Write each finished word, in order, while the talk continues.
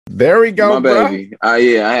There we go, My baby.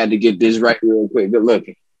 Yeah, I had to get this right real quick. Good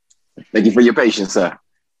looking. Thank you for your patience, sir.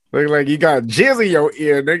 Look like you got jizz in your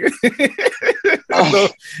ear, nigga.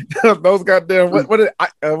 those goddamn what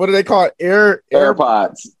do they call it?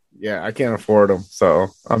 AirPods. Yeah, I can't afford them, so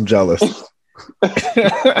I'm jealous.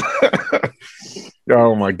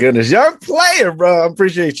 Oh my goodness, young player, bro. I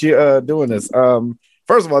appreciate you doing this.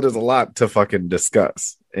 First of all, there's a lot to fucking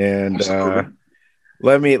discuss, and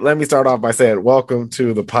let me start off by saying welcome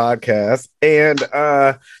to the podcast. And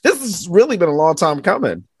this has really been a long time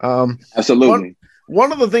coming. Absolutely.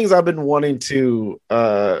 One of the things I've been wanting to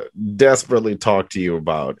desperately talk to you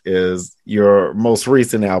about is your most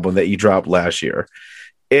recent album that you dropped last year.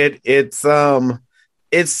 It's something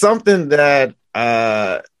that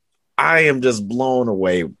I am just blown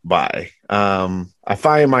away by. I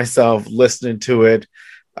find myself listening to it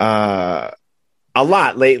a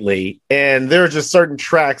lot lately, and there are just certain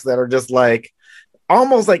tracks that are just like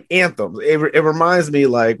almost like anthems. It reminds me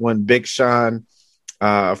like when Big Sean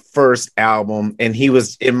first album, and he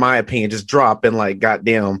was, in my opinion, just dropping like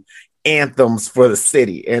goddamn anthems for the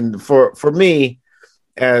city. And for me,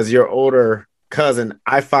 as your older cousin,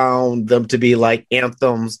 I found them to be like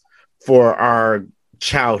anthems for our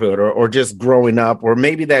childhood or just growing up, or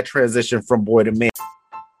maybe that transition from boy to man.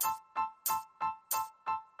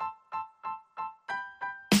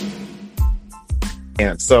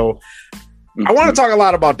 And so I want to talk a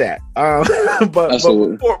lot about that. But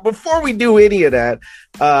before we do any of that,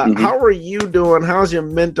 how are you doing? How's your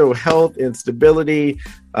mental health and stability?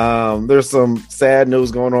 There's some sad news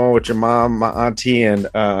going on with your mom, my auntie, and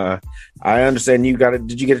I understand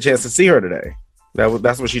did you get a chance to see her today?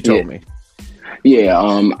 That's what she told me. Yeah,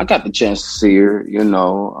 I got the chance to see her,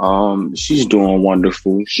 she's doing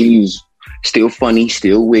wonderful. She's still funny,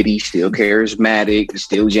 still witty, still charismatic,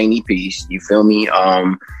 still Janie Peace. You feel me?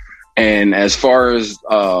 And as far as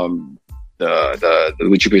the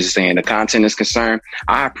what you were saying, the content is concerned,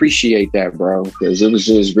 I appreciate that, bro, because it was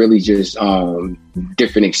just really just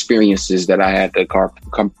different experiences that I had to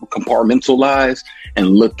compartmentalize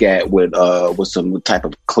and look at with some type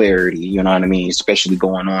of clarity. You know what I mean? Especially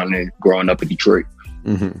going on and growing up in Detroit.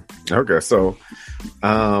 Mm-hmm. Okay, so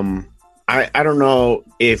I don't know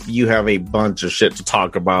if you have a bunch of shit to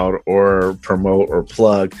talk about or promote or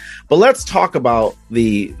plug, but let's talk about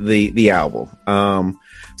the album.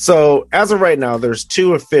 So as of right now, there's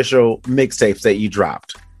 2 official mixtapes that you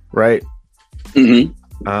dropped, right? Mm-hmm.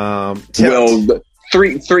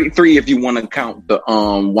 Three if you want to count the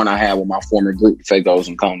one I had with my former group, Fagos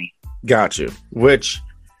and Coney. Got you. Which,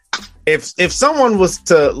 if someone was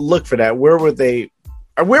to look for that, where would they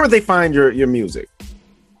find your music?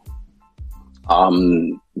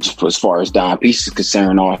 As far as Don Peace is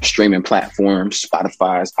concerned, all streaming platforms,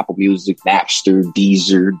 Spotify, Apple Music, Napster,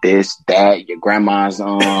 Deezer, this, that, your grandma's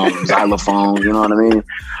xylophone, you know what I mean?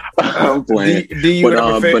 I'm playing. Do you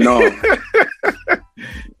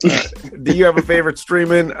have a favorite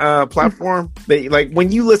streaming platform? Like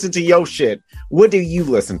when you listen to your shit, what do you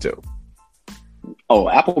listen to? Oh,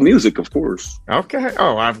 Apple Music, of course. Okay.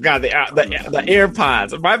 Oh, I've got the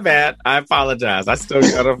AirPods. My bad. I apologize. I still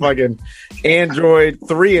got a fucking Android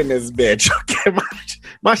 3 in this bitch. Okay,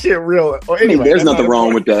 my shit real. Anyway, there's nothing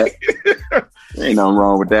wrong with that. Ain't nothing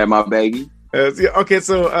wrong with that, my baby. Okay,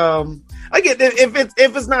 so again,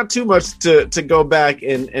 if it's not too much to go back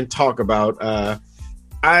and talk about,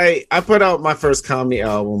 I put out my first comedy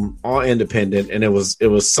album, all independent, and it was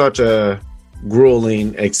such a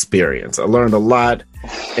grueling experience. I learned a lot,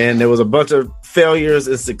 and there was a bunch of failures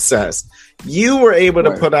and success. You were able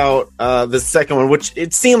to put out the second one, which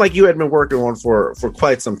it seemed like you had been working on for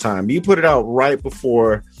quite some time. You put it out right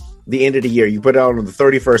before the end of the year. You put it out on the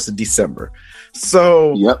 31st of December.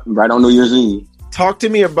 So yep, right on New Year's Eve. Talk to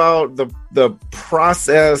me about the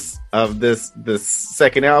process of this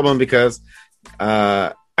second album, because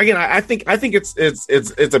again, I think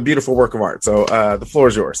it's a beautiful work of art. So the floor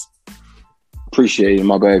is yours. Appreciate it,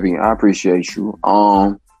 my baby. I appreciate you.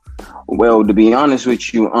 Well, to be honest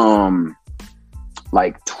with you,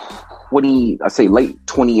 like late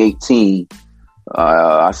 2018,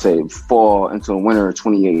 I say fall into winter of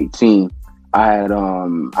 2018,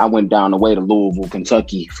 I went down the way to Louisville,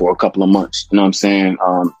 Kentucky for a couple of months. You know what I'm saying?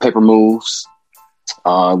 Paper moves.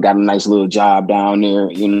 Got a nice little job down there,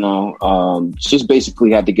 just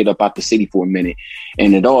basically had to get up out the city for a minute.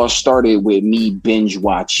 And it all started with me binge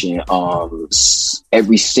watching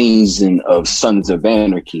every season of Sons of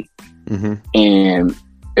Anarchy. Mm-hmm. And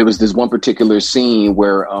it was this one particular scene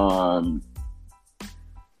where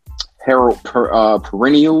Harold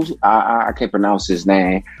Perennials, I can't pronounce his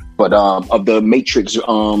name, but of the Matrix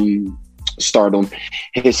stardom,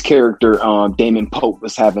 his character Damon Pope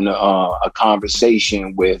was having a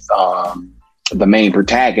conversation with the main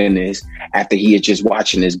protagonist after he had just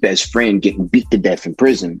watching his best friend getting beat to death in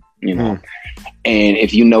prison, you know. And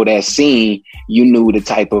if you know that scene, you knew the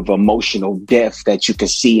type of emotional depth that you could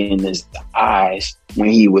see in his eyes when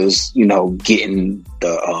he was, you know, getting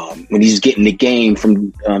when he's getting the game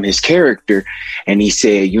from his character. And he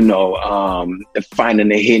said, you know,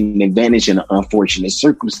 finding a hidden advantage in unfortunate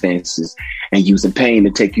circumstances and using pain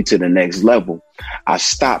to take you to the next level. I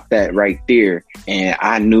stopped that right there, and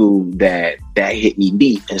I knew that hit me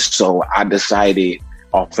deep. And so I decided,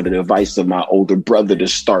 off of the advice of my older brother, to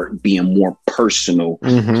start being more personal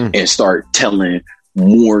and start telling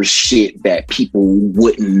more shit that people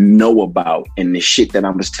wouldn't know about. And the shit that I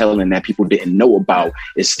was telling that people didn't know about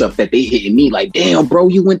is stuff that they hitting me like, damn, bro,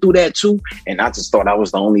 you went through that too. And I just thought I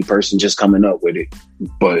was the only person just coming up with it.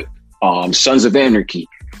 But Sons of Anarchy,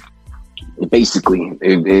 basically,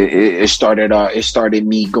 it started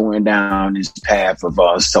me going down this path of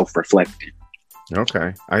self-reflecting.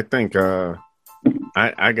 Okay. I think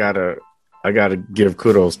I gotta give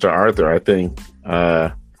kudos to Arthur. I think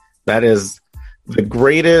that is the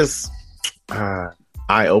greatest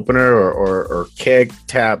eye opener or keg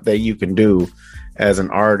tap that you can do as an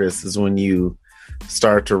artist, is when you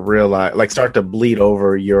start to realize, like, start to bleed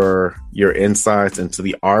over your insights into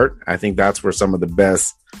the art. I think that's where some of the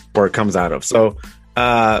best work comes out of. So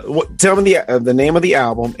tell me the name of the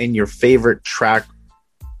album and your favorite track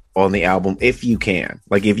on the album, if you can,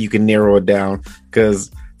 like, if you can narrow it down,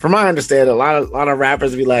 because from my understanding, a lot of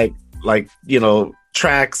rappers be like, you know,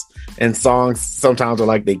 tracks and songs sometimes are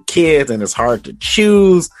like they kids and it's hard to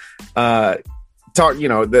choose. You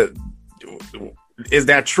know, is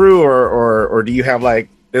that true, or do you have like,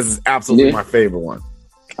 this is absolutely my favorite one?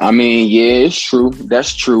 I mean, yeah, it's true.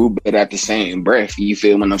 That's true. But at the same breath, you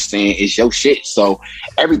feel what I'm saying? It's your shit. So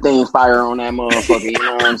everything's fire on that motherfucker. You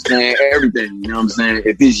know what I'm saying? Everything. You know what I'm saying?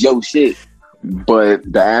 If it's your shit.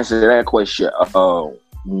 But the answer to that question,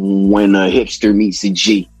 When a Hipster Meets a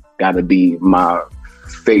G, gotta be my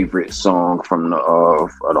favorite song from the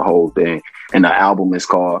whole thing. And the album is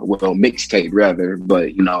called, well, mixtape rather,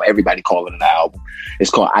 but you know, everybody call it an album. It's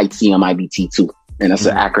called ITMIBT2. And that's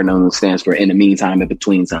an acronym that stands for In the Meantime, In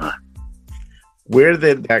Between Time. Where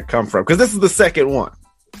did that come from? Because this is the second one.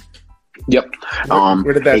 Yep.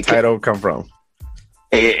 Where did that title come from?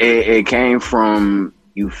 It came from,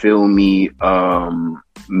 you feel me,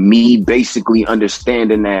 me basically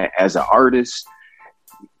understanding that as an artist,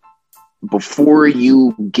 before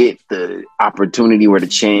you get the opportunity or the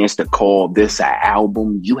chance to call this an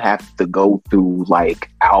album, you have to go through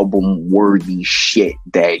like album worthy shit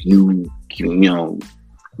that you know,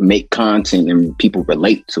 make content and people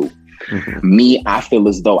relate to. Me, I feel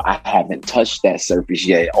as though I haven't touched that surface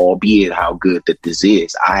yet, albeit how good that this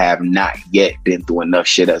is. I have not yet been through enough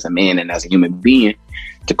shit as a man and as a human being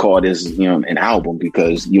to call this, you know, an album,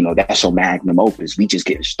 because, you know, that's your magnum opus. We just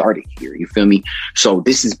getting started here. You feel me? So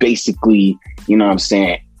this is basically, you know what I'm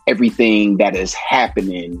saying, everything that is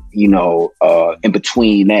happening, you know, in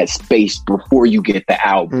between that space before you get the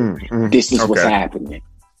album. This is what's happening.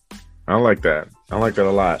 I like that. I like that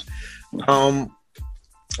a lot.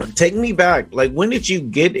 Take me back. Like, when did you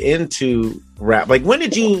get into rap? Like, when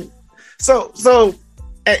did you?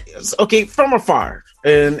 Okay, from afar,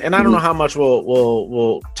 and I don't know how much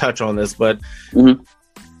we'll touch on this, but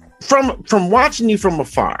from watching you from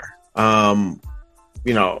afar,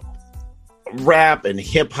 you know, rap and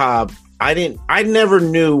hip hop, I never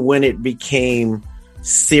knew when it became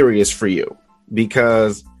serious for you,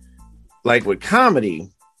 because, like, with comedy,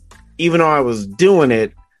 even though I was doing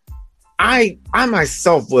it, I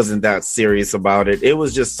myself wasn't that serious about it. It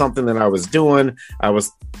was just something that I was doing. I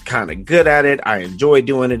was kind of good at it. I enjoyed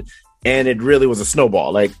doing it. And it really was a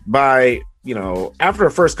snowball. Like, by, you know, after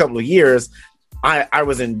the first couple of years, I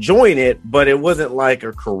was enjoying it, but it wasn't like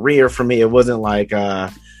a career for me. It wasn't like,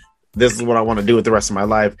 this is what I want to do with the rest of my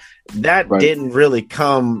life. That didn't really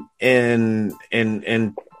come in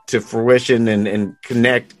to fruition and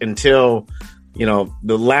connect until, you know,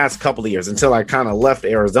 the last couple of years, until I kind of left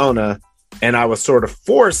Arizona and I was sort of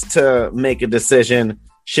forced to make a decision.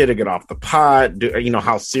 Should I get off the pot? You know,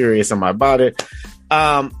 how serious am I about it?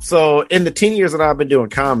 So in the 10 years that I've been doing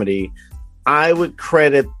comedy, I would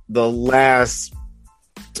credit the last,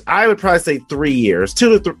 I would probably say 3 years,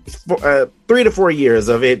 3 to 4 years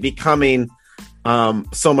of it becoming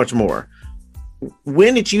so much more.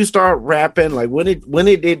 When did you start rapping? Like, when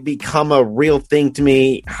did it become a real thing to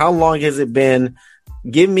me? How long has it been?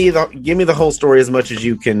 Give me the whole story as much as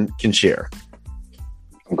you can share.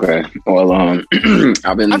 Okay. Well, I've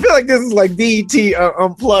been I feel like this is like DET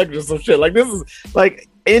unplugged or some shit. Like this is like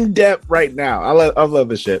in depth right now. I love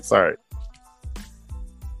this shit. Sorry.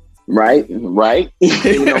 right. You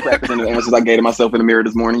know, practicing the answers I gave to myself in the mirror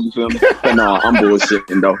this morning. You feel me? But no, I'm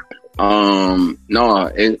bullshitting though.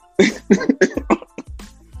 No,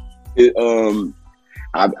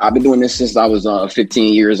 I've been doing this since I was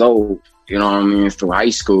 15 years old. You know what I mean? Through high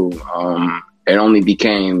school. It only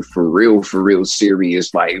became for real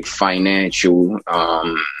serious, like financial,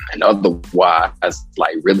 and otherwise,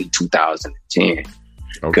 like really 2010.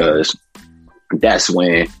 Because that's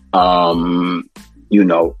when, you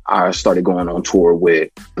know, I started going on tour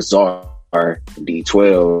with Bizarre,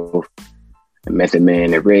 D12, and Method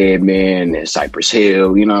Man and Redman and Cypress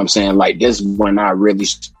Hill. You know what I'm saying? Like, this is when I really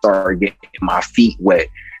started getting my feet wet.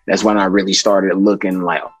 That's when I really started looking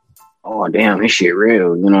like, oh, damn, this shit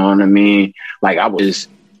real. You know what I mean? Like,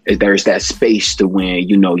 there's that space to when,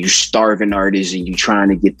 you know, you starving artists and you trying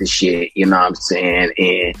to get the shit, you know what I'm saying?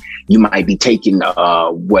 And you might be taking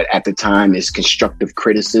what at the time is constructive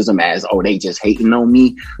criticism as, oh, they just hating on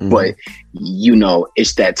me. Mm-hmm. But, you know,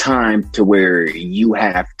 it's that time to where you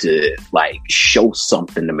have to like show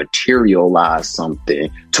something, to materialize something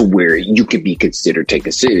to where you could be considered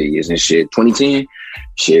taken serious and shit. 2010.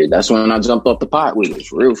 Shit, that's when I jumped off the pot with it.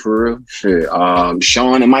 For real. Shit.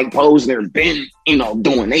 Sean and Mike Posner been, you know,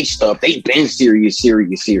 doing they stuff. They been serious.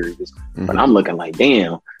 Mm-hmm. But I'm looking like,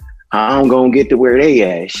 damn, how I'm gonna get to where they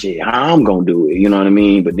at? Shit, how I'm gonna do it? You know what I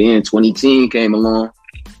mean? But then 2010 came along.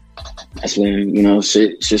 That's when, you know,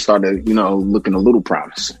 shit started, you know, looking a little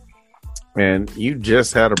promising. And you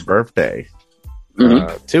just had a birthday,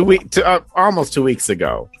 almost 2 weeks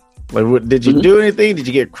ago. Like, did you do anything? Did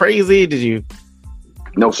you get crazy? Did you?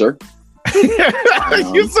 No, sir.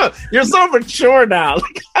 You're so mature now.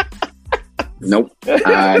 Nope.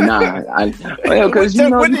 Nah. Because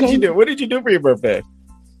what did you do? What did you do for your birthday?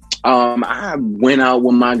 I went out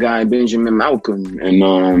with my guy Benjamin Malcolm,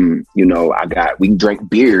 and you know, we drank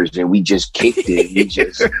beers and we just kicked it. We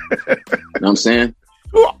just, you know what I'm saying?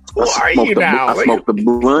 Who are you now? I smoked the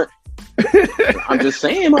blunt. I'm just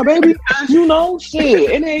saying, my baby. You know,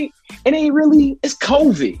 shit. It ain't really. It's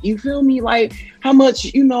COVID. You feel me? Like, how much,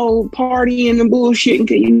 you know, partying and bullshitting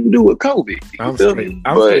can you do with COVID? You feel me?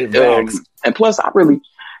 And plus, I really,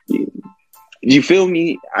 you feel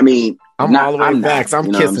me? I mean, I'm all the way back.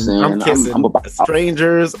 I'm kissing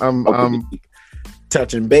strangers. I'm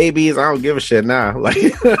touching babies. I don't give a shit now. Like,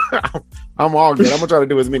 I'm all good. I'm gonna try to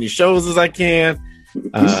do as many shows as I can.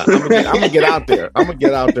 I'm gonna get out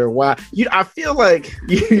there. Why? I feel like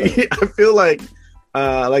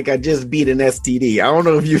I just beat an STD. I don't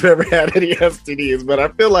know if you've ever had any STDs, but I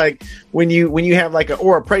feel like when you have like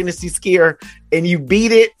a pregnancy scare and you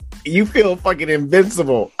beat it, you feel fucking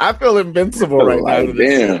invincible. I feel invincible right now.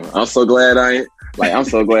 Damn, I'm so glad I ain't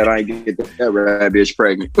get that rat bitch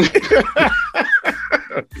pregnant.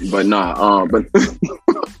 But nah, but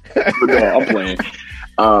no, I'm playing.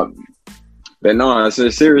 But no,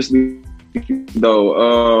 seriously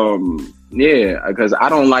though, yeah, because I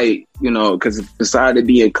don't like, you know, because besides it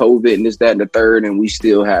being COVID and this, that, and the third, and we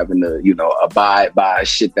still having to, you know, abide by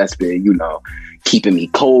shit that's been, you know, keeping me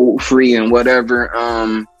cold free and whatever.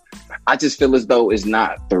 I just feel as though it's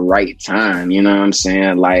not the right time. You know what I'm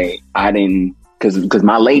saying? Like, I didn't, because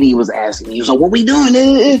my lady was asking me, so what we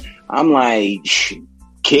doing? I'm like,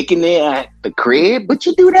 kicking it at the crib, but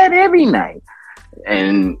you do that every night.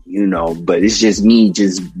 And, you know, but it's just me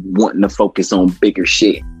just wanting to focus on bigger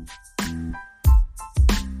shit.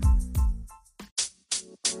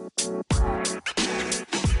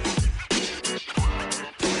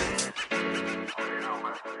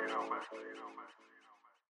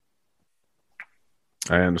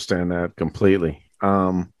 I understand that completely.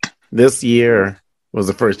 This year was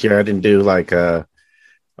the first year I didn't do like a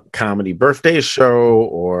comedy birthday show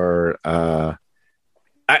or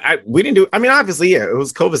we didn't do. I mean, obviously, yeah, it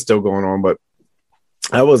was COVID still going on, but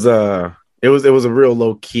it was a real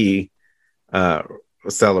low key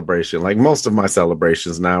celebration. Like most of my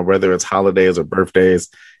celebrations now, whether it's holidays or birthdays,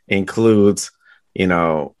 includes, you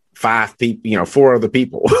know, 5 people, you know, 4 other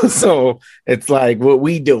people. So it's like, what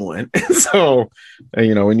we doing? So,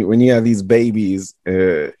 you know, when you have these babies,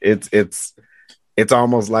 it's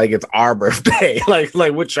almost like it's our birthday. like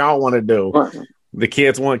what y'all want to do? Right. The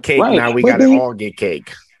kids want cake. Right. Now we got to all get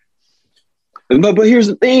cake. But here's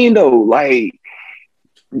the thing though, like,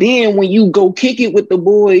 then when you go kick it with the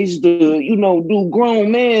boys, you know, do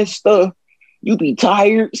grown man stuff, you be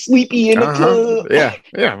tired, sleepy in the club.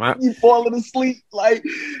 Yeah, man. You falling asleep, like,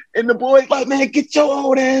 and the boys like, man, get your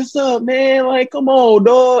old ass up, man. Like, come on,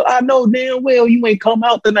 dog. I know damn well you ain't come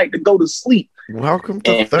out tonight to go to sleep. Welcome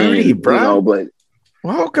to and 30, bruh. but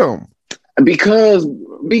Welcome. because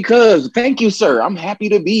thank you, sir. I'm happy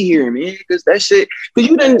to be here, man. Because that shit, because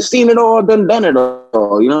you done seen it all, done it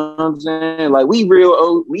all. You know what I'm saying? Like we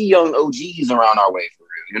we young OGs around our way for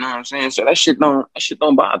real. You know what I'm saying? So that shit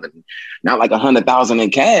don't bother me. Not like 100,000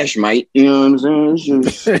 in cash, might. You know what I'm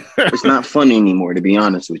saying? It's not fun anymore, to be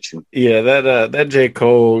honest with you. Yeah, that J.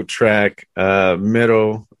 Cole track,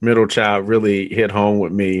 middle child, really hit home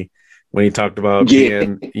with me when he talked about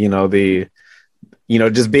being,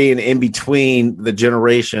 just being in between the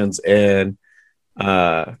generations. And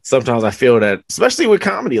sometimes I feel that, especially with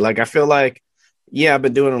comedy, like I feel like, yeah, I've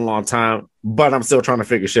been doing it a long time, but I'm still trying to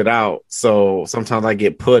figure shit out. So sometimes I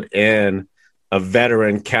get put in a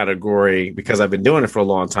veteran category because I've been doing it for a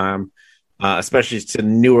long time, especially to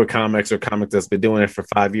newer comics or comics that's been doing it for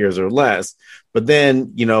 5 years or less. But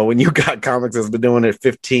then, when you got comics that's been doing it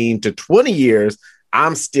 15 to 20 years,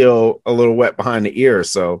 I'm still a little wet behind the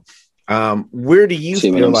ears. So where do you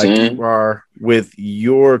feel like you are with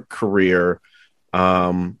your career?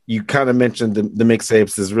 You kind of mentioned the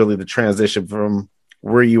mixtapes is really the transition from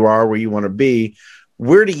where you are, where you want to be.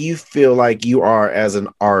 Where do you feel like you are as an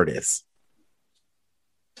artist?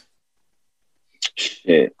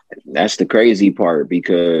 Shit, that's the crazy part,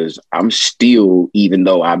 because I'm still, even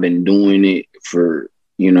though I've been doing it for,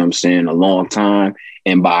 you know what I'm saying, a long time,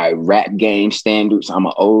 and by rap game standards, I'm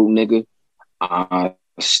an old nigga, I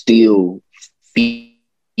still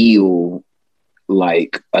feel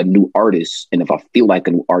like a new artist. And if I feel like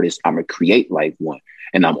a new artist, I'm gonna create like one.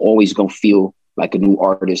 And I'm always gonna feel like a new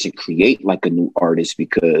artist and create like a new artist,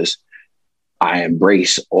 because I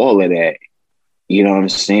embrace all of that. You know what I'm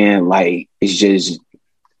saying? Like, it's just,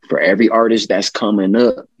 for every artist that's coming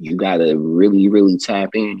up, you gotta really, really tap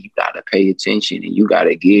in. You gotta pay attention, and you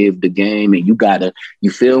gotta give the game, and you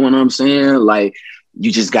feel what I'm saying? Like,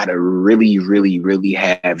 you just gotta really, really, really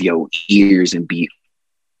have your ears and be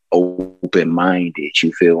open-minded.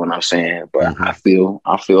 You feel what I'm saying? But I feel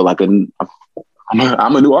like I'm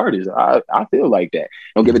a new artist. I feel like that.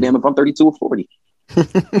 Don't give a damn if I'm 32 or 40.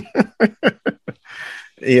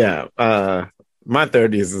 Yeah. My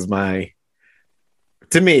 30s is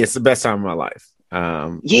to me, it's the best time of my life.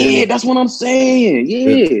 That's what I'm saying.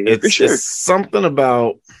 Yeah, for sure. It's something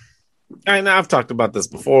about, and I've talked about this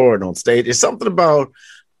before and on stage. It's something about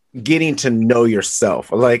getting to know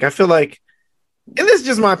yourself. Like, I feel like, and this is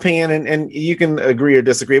just my opinion, and you can agree or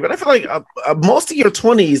disagree, but I feel like most of your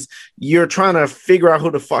 20s, you're trying to figure out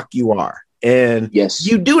who the fuck you are. And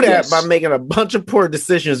you do that by making a bunch of poor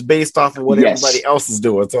decisions based off of what everybody else is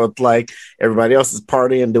doing. So it's like everybody else is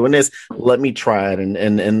partying, doing this. Let me try it,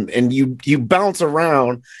 and you bounce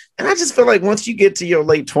around. And I just feel like once you get to your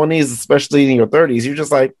late 20s, especially in your 30s, you're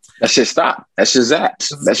just like, that shit stop. That shit zaps.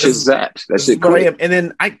 That shit zaps. That shit cool. And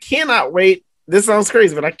then I cannot wait. This sounds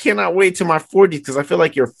crazy, but I cannot wait to my 40s, because I feel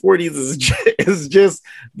like your 40s is just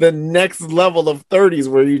the next level of 30s,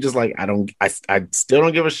 where you just like, I still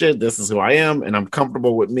don't give a shit. This is who I am, and I'm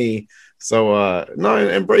comfortable with me. So no,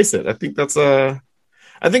 embrace it. I think that's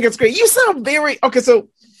it's great. You sound very okay. So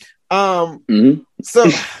so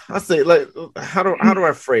let's say, like, how do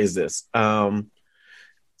I phrase this?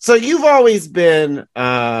 So you've always been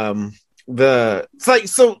so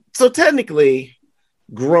technically,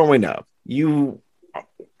 growing up, you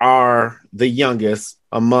are the youngest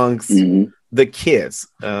amongst the kids,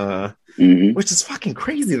 which is fucking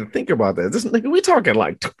crazy to think about that. We talking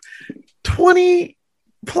like 20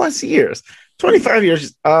 plus years, 25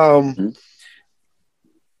 years.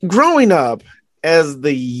 Growing up as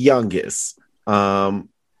the youngest, and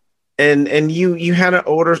you had an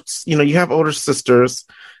older, you have older sisters.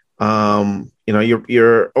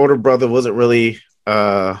 Your older brother wasn't really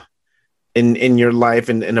in your life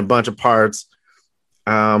in a bunch of parts.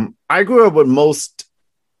 I grew up with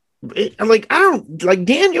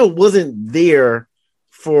Daniel wasn't there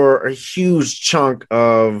for a huge chunk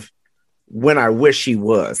of when I wish he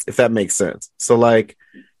was, if that makes sense. So like,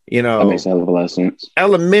 that makes a lot of sense.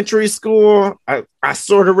 Elementary school, I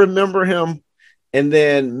sort of remember him, and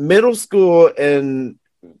then middle school and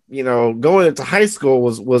going into high school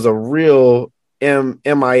was a real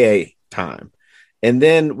MIA time. And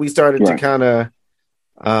then we started to kind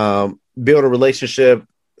of build a relationship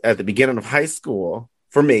at the beginning of high school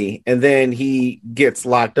for me. And then he gets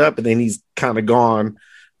locked up, and then he's kind of gone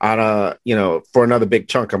out for another big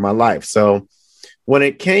chunk of my life. So when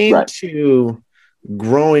it came to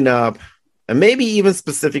growing up, and maybe even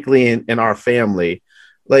specifically in our family,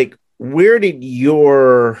 like, where did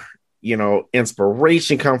your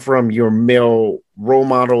inspiration come from? Your male role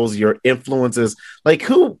models, your influences, like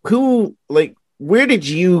who like, where did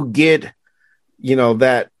you get,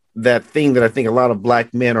 that that thing that I think a lot of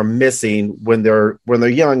black men are missing when they're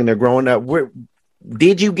young and they're growing up.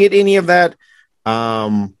 Did you get any of that?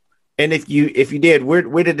 And if you did,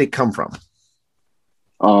 where did it come from?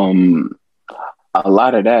 A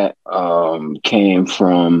lot of that came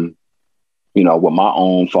from, with my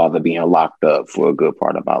own father being locked up for a good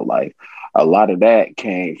part of my life. A lot of that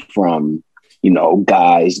came from,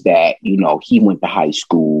 guys that, he went to high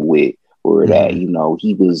school with, or that, he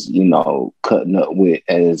was, cutting up with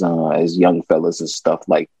as young fellas and stuff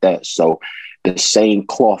like that. So the same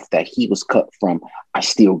cloth that he was cut from, I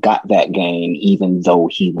still got that game, even though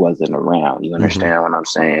he wasn't around. You understand what I'm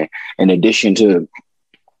saying? In addition to,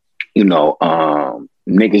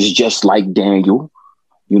 niggas just like Daniel,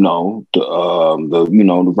 the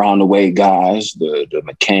roundaway guys, the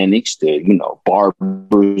mechanics, the,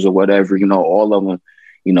 barbers or whatever, all of them,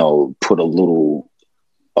 put a little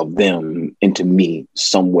of them into me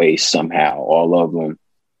some way, somehow. All of them,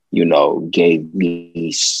 gave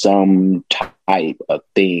me some type of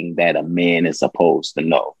thing that a man is supposed to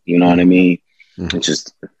know. You know what I mean? It's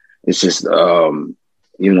just a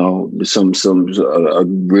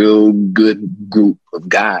real good group of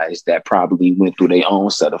guys that probably went through their own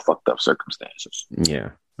set of fucked up circumstances.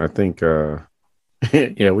 Yeah, I think,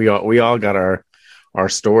 we all got our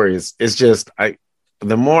stories. It's just,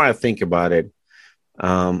 the more I think about it,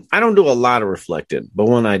 I don't do a lot of reflecting, but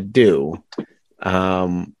when I do,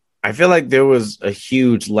 I feel like there was a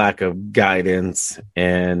huge lack of guidance.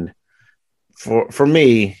 And for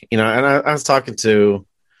me, and I was talking to,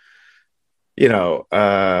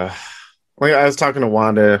 I was talking to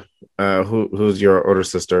Wanda, who's your older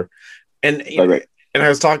sister, and right. And I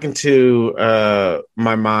was talking to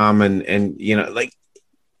my mom, and like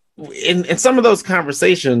in some of those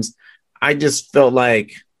conversations, I just felt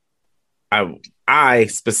like I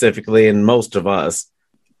specifically, and most of us,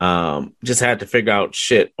 just had to figure out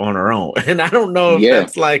shit on our own. And I don't know if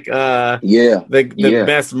that's like the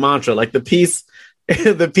best mantra, like the peace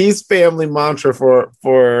the peace family mantra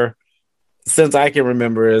for since I can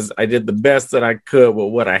remember is I did the best that I could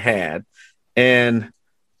with what I had. And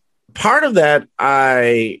part of that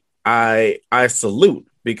I salute,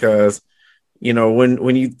 because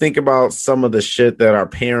when you think about some of the shit that our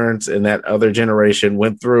parents and that other generation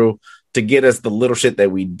went through to get us the little shit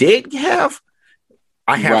that we did have,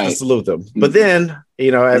 I have to salute them. But then,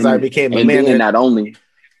 as I became a man,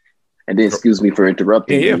 excuse me for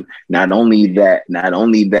interrupting you. Not only that,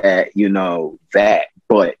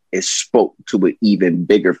 but it spoke to an even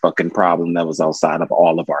bigger fucking problem that was outside of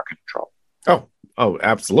all of our control. Oh,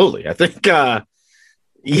 absolutely. I think,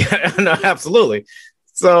 absolutely.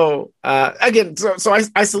 So again, so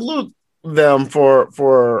I salute them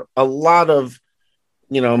for a lot of,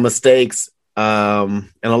 mistakes and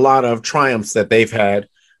a lot of triumphs that they've had.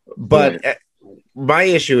 But my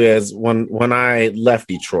issue is when I left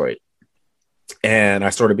Detroit and I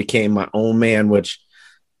sort of became my own man, which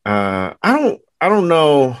I don't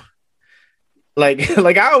know.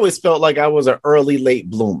 Like I always felt like I was an early, late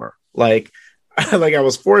bloomer. Like I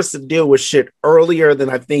was forced to deal with shit earlier than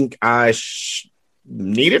I think I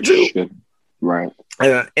needed to. Right.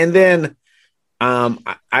 And then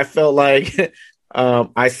I felt like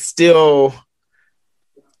I still.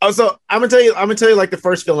 Oh, so I'm gonna tell you like the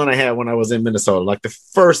first feeling I had when I was in Minnesota, like the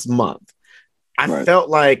first month. I felt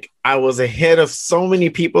like I was ahead of so many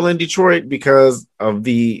people in Detroit because of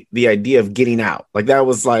the idea of getting out. Like that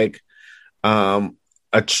was like that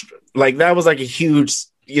was like a huge,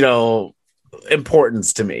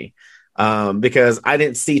 importance to me, because I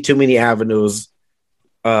didn't see too many avenues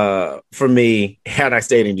for me had I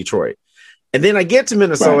stayed in Detroit. And then I get to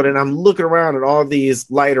Minnesota and I'm looking around at all these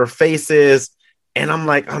lighter faces, and I'm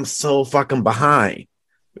like, I'm so fucking behind,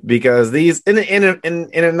 because these,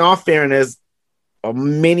 in all fairness,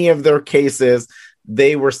 many of their cases,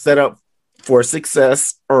 they were set up for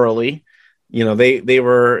success early. They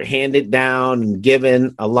were handed down and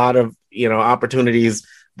given a lot of, opportunities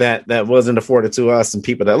that wasn't afforded to us and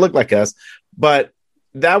people that look like us. But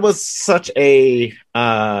that was such a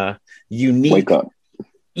unique wake up.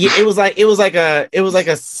 It was like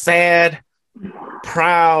a sad,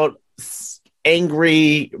 proud,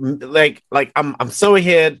 angry, like I'm so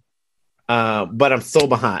ahead, but I'm so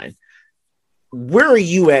behind. Where are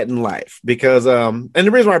you at in life? Because and the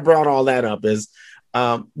reason why I brought all that up is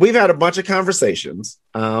we've had a bunch of conversations,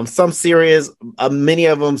 some serious, many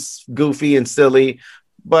of them goofy and silly,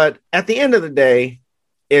 but at the end of the day,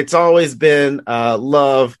 it's always been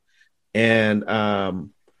love, and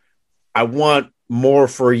I want more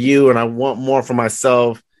for you, and I want more for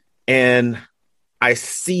myself, and I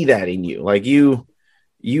see that in you. Like you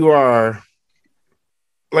are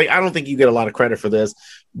like, I don't think you get a lot of credit for this,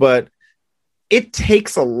 but it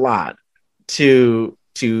takes a lot to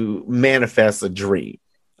manifest a dream.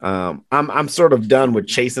 I'm sort of done with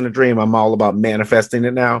chasing a dream. I'm all about manifesting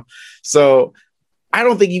it now. So I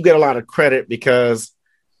don't think you get a lot of credit because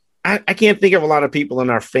I can't think of a lot of people in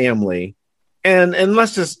our family, and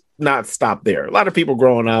let's just not stop there. A lot of people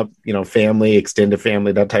growing up, you know, family, extended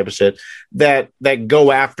family, that type of shit, that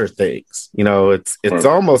go after things. You know, it's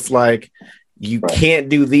almost like you can't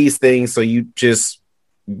do these things, so you just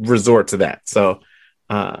resort to that. So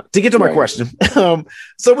to get to my question,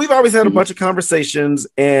 so we've always had a bunch of conversations,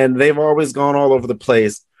 and they've always gone all over the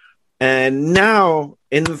place. And now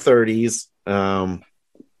in the 30s,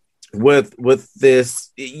 with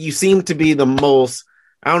this, you seem to be the most,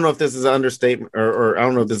 I don't know if this is an understatement or I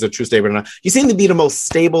don't know if this is a true statement or not. You seem to be the most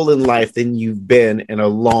stable in life than you've been in a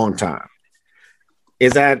long time.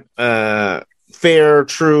 Is that fair,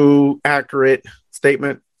 true, accurate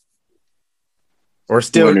statement? Or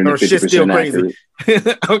shit still crazy?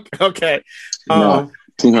 Okay. No,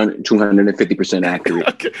 250% accurate.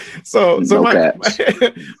 Okay. So no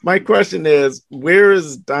my question is, where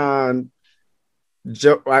is Don?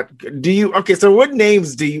 So what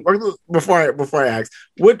names do you, before I ask,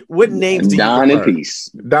 what names do you Don and Peace?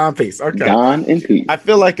 Don Peace. Okay. Don and Peace. I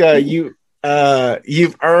feel like you've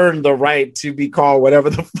earned the right to be called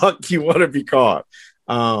whatever the fuck you want to be called.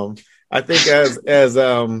 I think as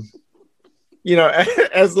you know,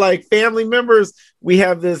 as like family members, we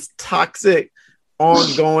have this toxic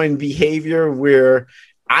ongoing behavior where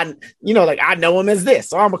I know him as this,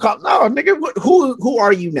 so I'm gonna call. No, nigga, who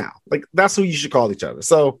are you now? Like, that's who you should call each other.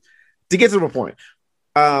 So, to get to the point,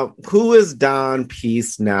 who is Don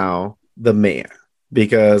Peace now, the man?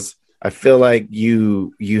 Because I feel like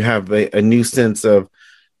you have a new sense of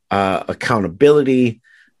accountability,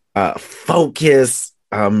 focus,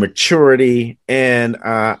 maturity, and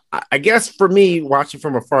I guess for me, watching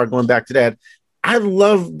from afar, going back to that, I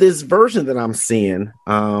love this version that I'm seeing.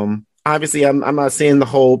 Obviously, I'm not seeing the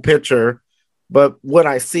whole picture, but what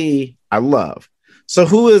I see, I love. So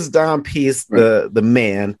who is Don Peace, the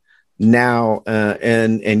man, now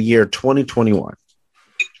in year 2021?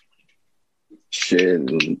 Shit,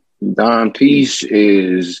 Don Peace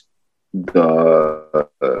is the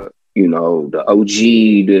the OG,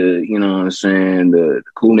 the, you know what I'm saying, the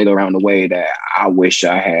cool nigga around the way that I wish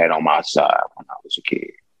I had on my side when I was a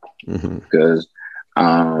kid. Because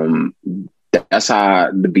that's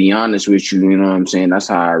how, to be honest with you, you know what I'm saying, that's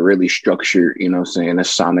how I really structured, you know what I'm saying, the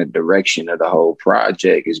sonic direction of the whole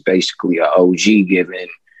project is basically a OG giving,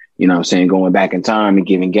 you know what I'm saying, going back in time and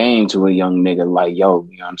giving game to a young nigga like, yo,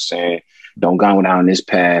 you know what I'm saying, don't go down this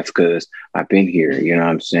path because I've been here, you know what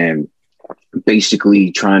I'm saying,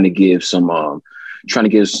 basically trying to give some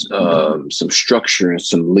structure and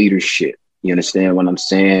some leadership. You understand what I'm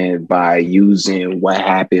saying? By using what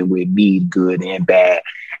happened with me, good and bad,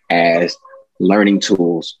 as learning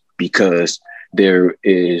tools, because there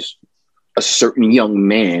is a certain young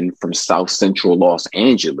man from South Central Los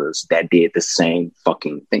Angeles that did the same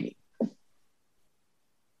fucking thing.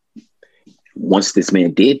 Once this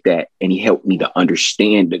man did that, and he helped me to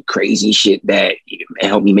understand the crazy shit that, and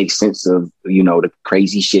helped me make sense of, you know, the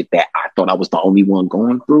crazy shit that I thought I was the only one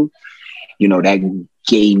going through, you know, that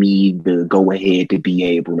gave me the go ahead to be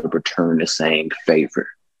able to return the same favor.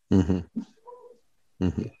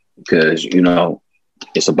 Because, you know,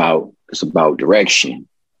 it's about direction.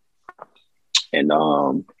 And,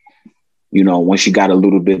 you know, once you got a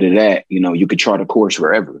little bit of that, you know, you could chart a course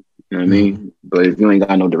wherever. You know what I mean? But if you ain't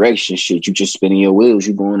got no direction, shit, you just spinning your wheels,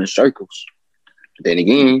 you going in circles. Then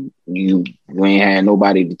again, you ain't had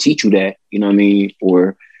nobody to teach you that, you know what I mean?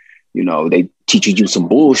 Or, you know, they teaching you some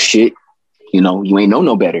bullshit, you know, you ain't know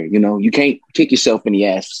no better. You know, you can't kick yourself in the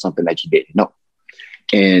ass for something that you didn't know.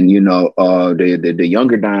 And, you know, the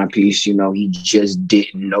younger Don Peace, you know, he just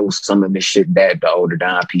didn't know some of the shit that the older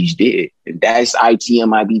Don Peace did. And that's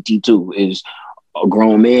ITMIBT too, is a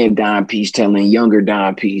grown man Don Peace telling younger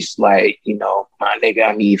Don Peace, like, you know, my nigga,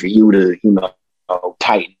 I need for you to, you know,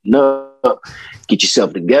 tighten up, get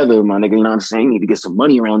yourself together, my nigga, you know what I'm saying? You need to get some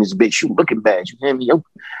money around this bitch. You looking bad, you hear me? Yo,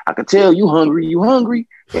 I can tell you hungry.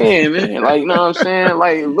 Yeah, man. Like, you know what I'm saying?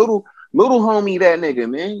 Like, little homie, that nigga,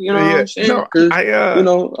 man. You know what I'm saying? No, you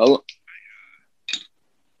know.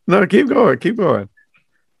 No, keep going.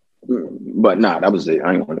 But nah, that was it.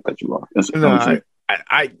 I ain't want to cut you off.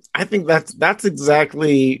 I think that's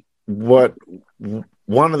exactly what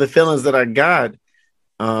one of the feelings that I got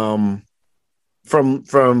from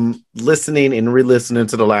listening and re-listening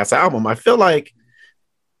to the last album. I feel like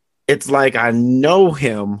it's like I know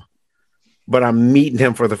him, but I'm meeting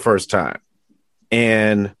him for the first time.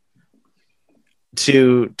 And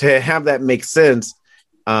to have that make sense,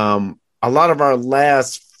 a lot of our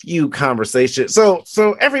last few conversations.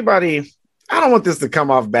 So everybody, I don't want this to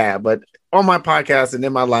come off bad, but on my podcast and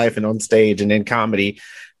in my life and on stage and in comedy,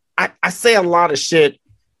 I say a lot of shit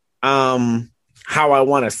how I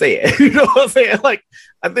want to say it. You know what I'm saying? Like,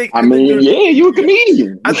 I think you're a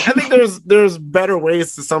comedian. I think there's better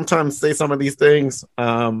ways to sometimes say some of these things.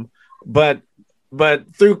 But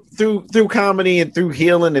through comedy and through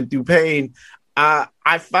healing and through pain,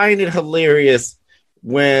 I find it hilarious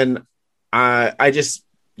when I just,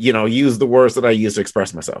 use the words that I use to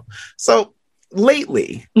express myself. So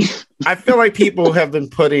lately, I feel like people have been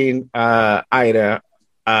putting Ida,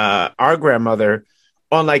 our grandmother,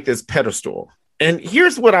 on like this pedestal. And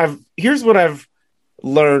here's what I've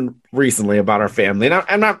learned recently about our family.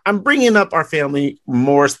 And I'm bringing up our family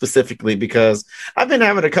more specifically because I've been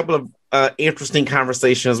having a couple of interesting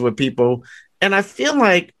conversations with people. And I feel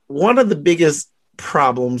like one of the biggest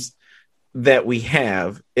problems that we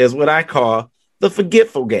have is what I call the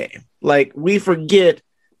forgetful game. Like, we forget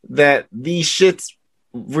that these shits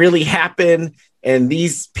really happen and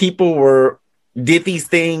these people did these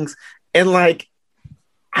things. And like,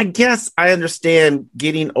 I guess I understand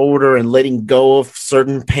getting older and letting go of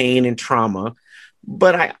certain pain and trauma,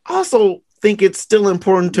 but I also think it's still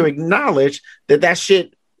important to acknowledge that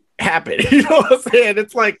shit happened. You know what I'm saying?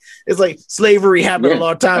 It's like slavery happened a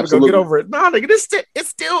long time ago. Get over it. No, nigga, it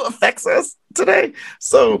still affects us today.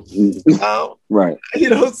 So, right.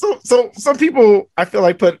 So some people I feel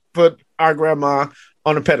like put our grandma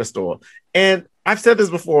on a pedestal, and I've said this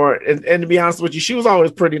before, and to be honest with you, she was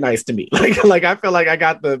always pretty nice to me. Like I feel like I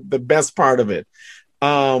got the best part of it.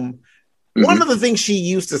 One of the things she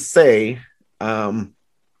used to say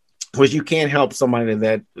was, you can't help somebody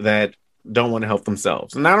that don't want to help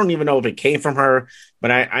themselves. And I don't even know if it came from her,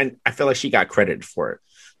 but I feel like she got credited for it.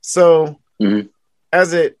 So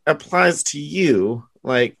as it applies to you,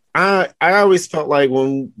 like I always felt like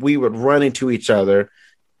when we would run into each other,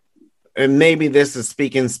 and maybe this is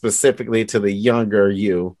speaking specifically to the younger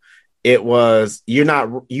you, it was, you're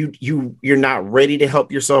not ready to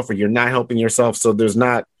help yourself, or you're not helping yourself. So there's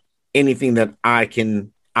not anything that I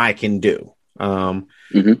can do. I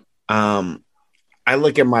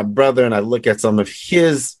look at my brother and I look at some of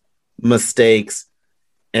his mistakes,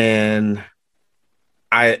 and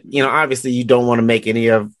obviously you don't want to make any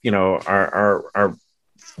of, our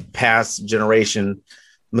past generation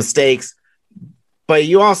mistakes, but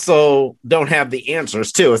you also don't have the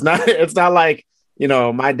answers too. It's not like,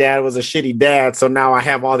 my dad was a shitty dad, so now I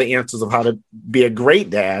have all the answers of how to be a great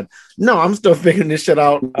dad. No, I'm still figuring this shit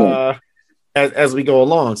out as we go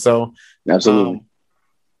along. So absolutely.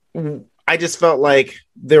 I just felt like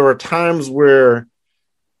there were times where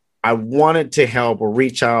I wanted to help or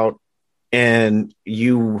reach out, and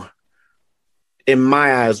you, in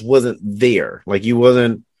my eyes, wasn't there. Like, you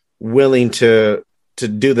wasn't willing to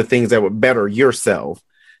do the things that would better yourself.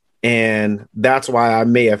 And that's why I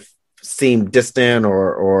may have seemed distant,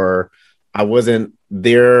 or I wasn't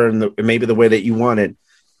there in maybe the way that you wanted.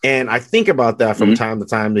 And I think about that from time to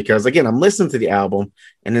time, because again, I'm listening to the album,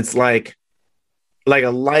 and it's like a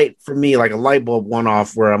light for me, like a light bulb went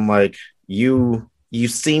off, where I'm like, you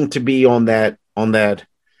seem to be on that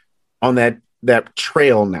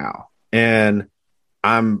trail now. And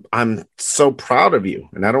I'm so proud of you.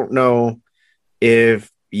 And I don't know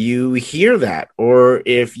if you hear that, or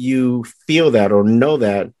if you feel that, or know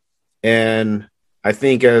that. And I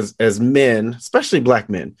think as men, especially Black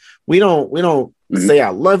men, we don't say I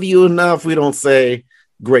love you enough. We don't say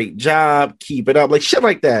great job, keep it up, like shit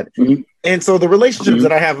like that. And so the relationships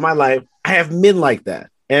that I have in my life, I have men like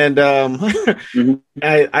that. And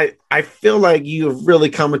I feel like you have really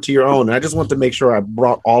come into your own. And I just want to make sure I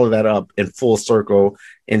brought all of that up in full circle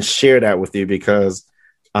and share that with you, because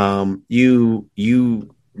you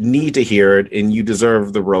need to hear it, and you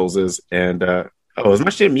deserve the roses. And is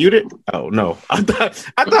my shit muted? Oh no, I thought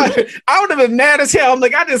I would have been mad as hell. I'm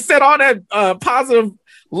like, I just said all that positive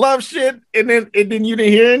love shit, and then you didn't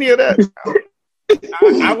hear any of that.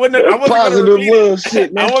 I wasn't positive love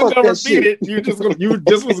shit, man. I wasn't gonna repeat it. You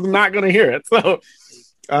just was not gonna hear it. So,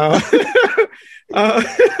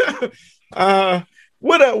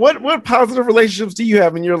 what positive relationships do you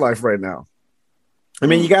have in your life right now? I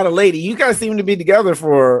mean, you got a lady. You guys seem to be together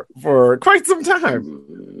for quite some time.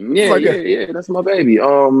 Yeah, that's my baby.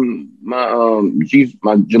 She's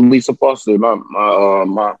my Jaleesa Foster,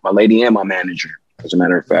 my lady and my manager, as a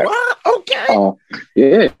matter of fact. What? Okay.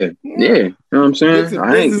 Yeah. You know what I'm saying?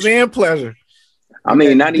 Business and pleasure. I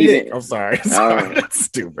mean, not even. I'm sorry. That's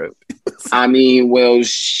stupid. I mean, well,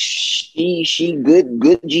 she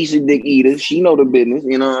good Jesus dick eater. She know the business,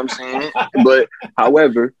 you know what I'm saying? But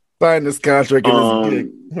however, sign this contract in this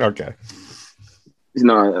gig. Okay.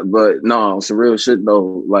 No, some real shit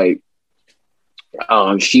though. Like,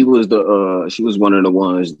 she was one of the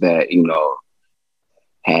ones that, you know,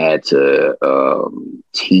 had to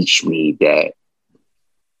teach me that,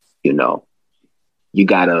 you know, you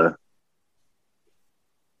gotta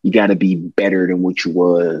be better than what you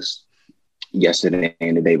was yesterday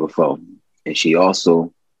and the day before. And she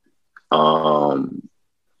also,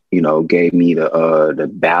 you know, gave me the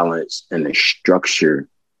balance and the structure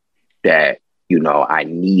that, you know, I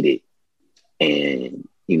needed. And,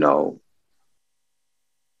 you know,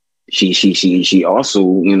 she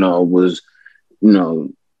also, you know, was, you know,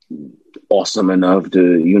 awesome enough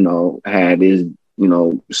to, you know, had this, you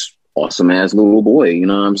know, awesome ass little boy, you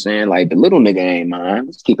know what I'm saying? Like, the little nigga ain't mine.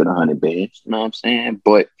 Let's keep it 100 bands, you know what I'm saying?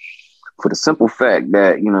 But for the simple fact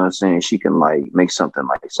that, you know what I'm saying, she can like make something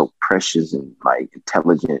like so precious and like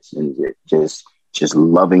intelligence and just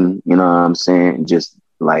loving, you know what I'm saying? Just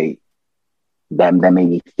like that made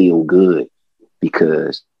me feel good,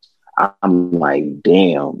 because I'm like,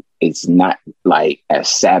 damn, it's not like as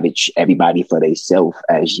savage everybody for themselves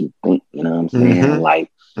as you think, you know what I'm saying? Mm-hmm.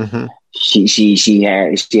 Like, mm-hmm. she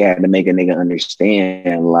had to make a nigga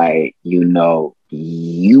understand, like, you know,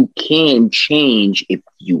 you can change if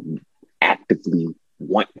you actively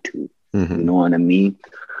want to. Mm-hmm. You know what I mean?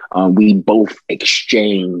 We both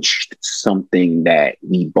exchanged something that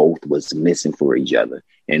we both was missing for each other,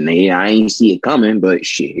 and I ain't see it coming, but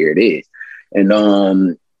shit, here it is.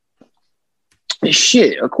 And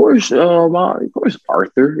shit, of course,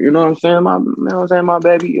 Arthur, you know what I'm saying? My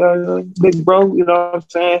baby, big bro, you know what I'm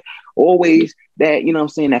saying? Always that, you know what I'm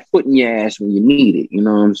saying, that foot in your ass when you need it, you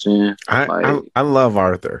know what I'm saying? I love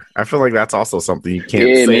Arthur. I feel like that's also something you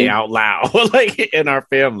can't say out loud, like in our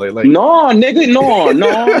family. Like, no, nigga, no,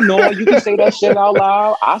 you can say that shit out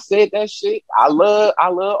loud. I said that shit. I love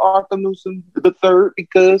Arthur Newsom the third,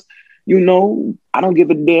 because, you know, I don't give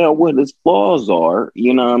a damn what his flaws are,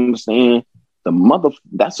 you know what I'm saying?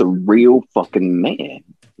 That's a real fucking man,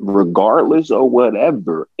 regardless or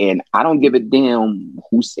whatever. And I don't give a damn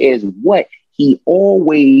who says what. He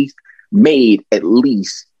always made at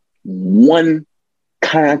least one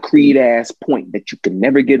concrete ass point that you can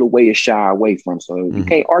never get away or shy away from. So you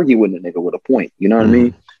can't argue with a nigga with a point. You know what I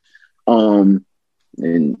mean?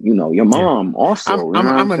 And you know, your mom also.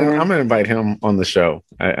 I'm gonna invite him on the show.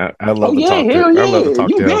 I love to talk to. Yeah. I love to talk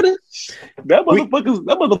to him. That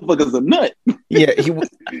motherfucker's a nut. Yeah,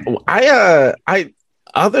 I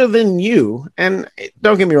other than you, and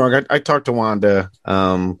don't get me wrong, I talk to Wanda,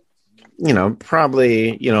 you know,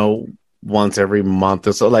 probably, you know, once every month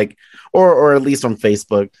or so, like, or at least on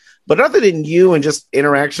Facebook. But other than you and just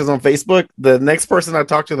interactions on Facebook, the next person I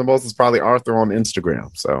talk to the most is probably Arthur on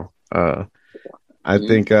Instagram. So I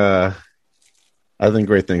think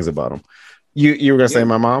great things about him. You were gonna say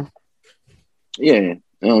my mom? Yeah, you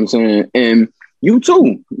know what I'm saying? And you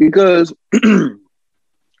too, because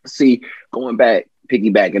see,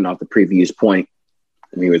 piggybacking off the previous point,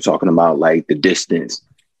 we were talking about like the distance,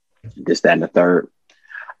 this, that, and the third.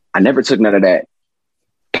 I never took none of that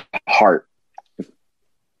heart.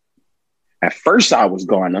 At first I was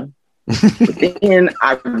gonna, but then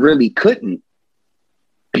I really couldn't,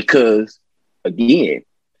 because again,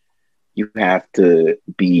 you have to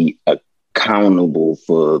be accountable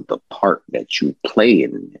for the part that you play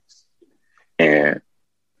in this. And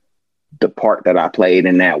the part that I played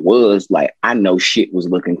in that was like, I know shit was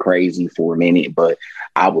looking crazy for a minute, but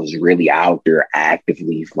I was really out there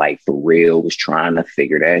actively, like for real, was trying to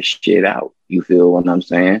figure that shit out. You feel what I'm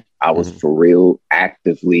saying? I was for real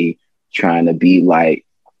actively trying to be like,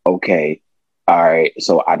 okay, all right,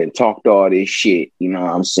 so I didn't talk to all this shit, you know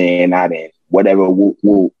what I'm saying? I didn't whatever, whoop,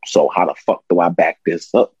 whoop. So how the fuck do I back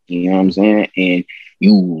this up? You know what I'm saying? And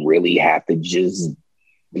you really have to just,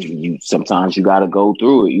 sometimes you got to go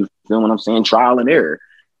through it. You feel what I'm saying? Trial and error.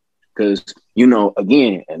 Because, you know,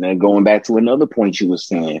 again, and then going back to another point you were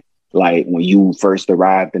saying, like when you first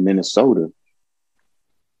arrived in Minnesota,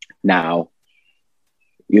 now,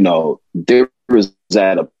 you know, there was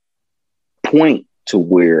at a point to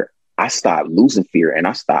where I stopped losing fear and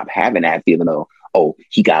I stopped having that feeling of, oh,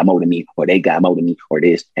 he got more than me, or they got more than me, or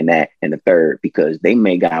this and that and the third, because they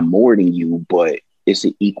may got more than you, but it's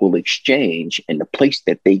an equal exchange. And the place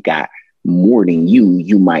that they got more than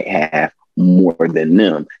you might have more than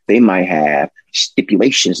them. They might have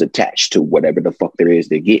stipulations attached to whatever the fuck there is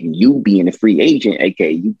they're getting. You being a free agent,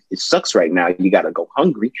 aka it sucks right now, you got to go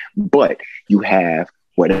hungry, but you have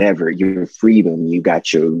whatever, your freedom, you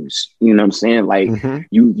got yours, you know what I'm saying? Like Mhm.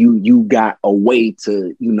 you got a way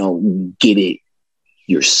to, get it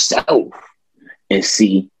yourself. And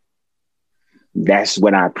see, that's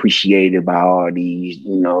what I appreciated about all these,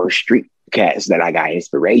 street cats that I got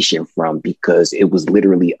inspiration from, because it was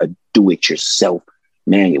literally a do-it-yourself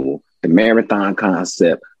manual. The marathon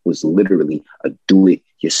concept was literally a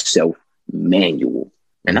do-it-yourself manual.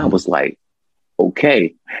 And I was like,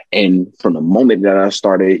 okay. And from the moment that I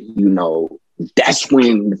started, that's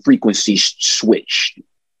when the frequency switched.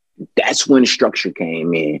 That's when structure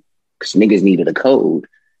came in, because niggas needed a code.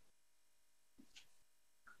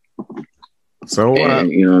 So, and,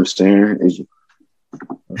 you know what I'm saying? It's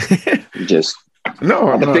just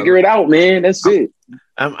no, figure it out, man. That's it.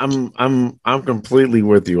 I'm completely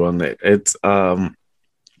with you on that. It's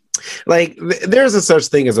like there's a such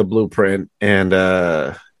thing as a blueprint and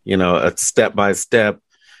a step by step,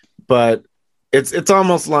 but it's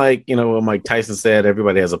almost like what Mike Tyson said,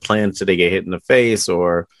 everybody has a plan until they get hit in the face,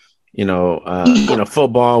 or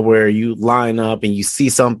football where you line up and you see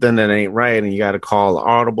something that ain't right and you got to call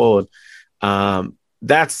audible. And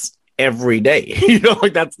that's every day,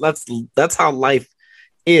 like that's how life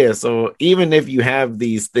is. So even if you have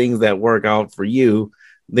these things that work out for you,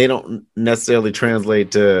 they don't necessarily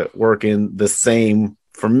translate to working the same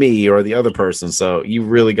for me or the other person. So you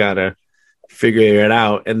really got to figure it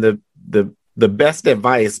out. And the best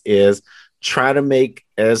advice is try to make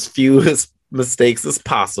as few mistakes as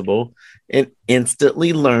possible and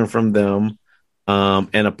instantly learn from them,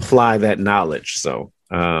 and apply that knowledge. So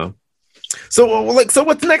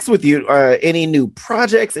what's next with you? Any new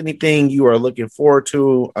projects, anything you are looking forward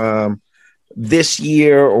to this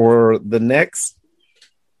year or the next?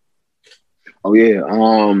 Oh yeah.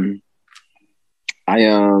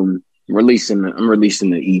 I'm releasing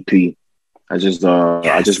the EP. I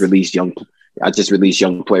just released Young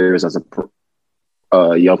Players as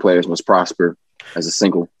Young Players Must Prosper as a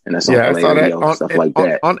single, and that's on radio, stuff like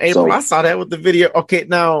that. On April, so, I saw that with the video. Okay,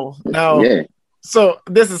 now yeah. So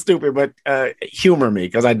this is stupid, but humor me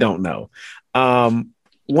because I don't know.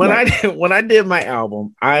 When I did my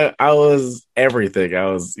album, I was everything. I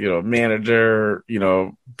was, manager,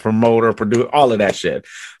 promoter, producer, all of that shit.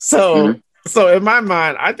 So so in my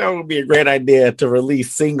mind, I thought it would be a great idea to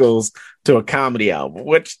release singles to a comedy album,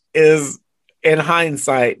 which is in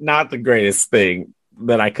hindsight not the greatest thing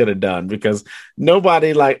that I could have done, because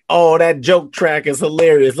nobody like, oh, that joke track is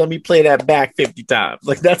hilarious, let me play that back 50 times.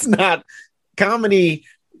 Like, that's not comedy.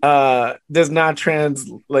 Does not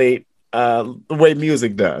translate the way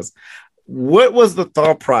music does. What was the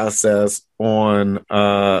thought process on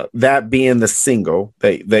that being the single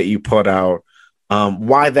that you put out?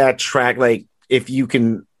 Why that track? Like, if you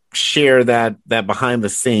can share that behind the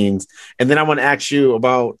scenes, and then I want to ask you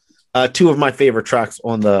about two of my favorite tracks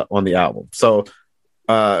on the album. So,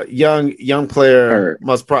 Young Player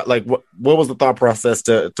Must like what was the thought process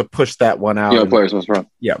to push that one out? Young Players Must Prosper.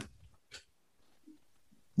 Yeah.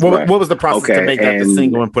 What was the process to make that the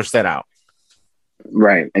single and push that out?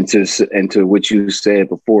 Right. And to what you said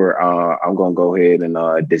before, I'm going to go ahead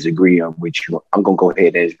and disagree on with you. I'm going to go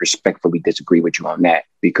ahead and respectfully disagree with you on that,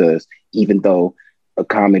 because even though a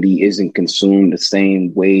comedy isn't consumed the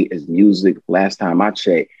same way as music, last time I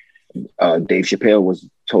checked, Dave Chappelle was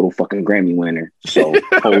total fucking Grammy winner. So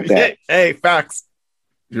hold that. Hey, facts.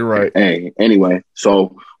 You're right. Hey, anyway,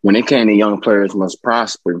 so when it came to Young Players Must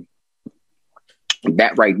Prosper,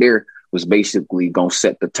 that right there was basically gonna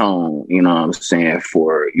set the tone, you know what I'm saying,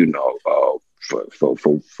 for a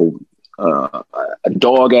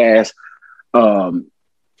dog ass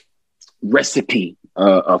recipe,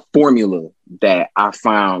 a formula that I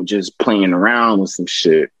found just playing around with some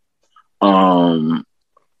shit. The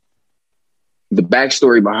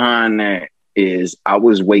backstory behind that is I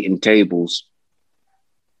was waiting tables,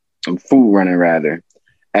 food running rather,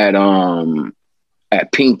 at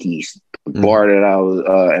Pinky's, bar that I was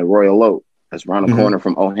at Royal Oak. That's around the corner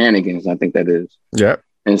from O'Hannigan's, I think that is. Yeah.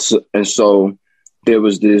 And so there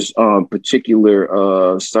was this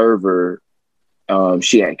particular server.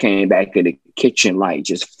 She had came back to the kitchen like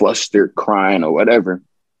just flustered, crying or whatever.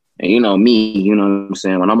 And me, you know what I'm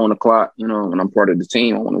saying? When I'm on the clock, when I'm part of the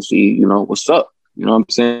team, I want to see, what's up. You know what I'm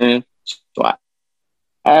saying? So I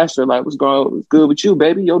asked her, like, what's good with you,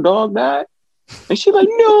 baby? Your dog died? And she's like,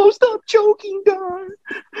 no, stop joking, Don.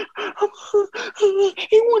 I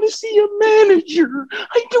want to see a manager.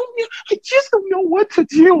 I just don't know what to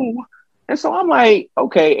do. And so I'm like,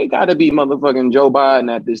 okay, it got to be motherfucking Joe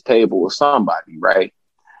Biden at this table or somebody, right?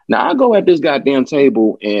 Now I go at this goddamn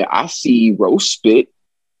table and I see Roast Spit,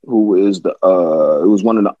 who is who was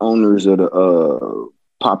one of the owners of the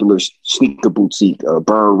popular sneaker boutique,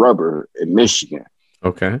 Burn Rubber in Michigan.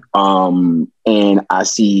 Okay. And I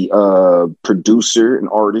see producer and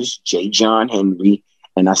artist J. John Henry,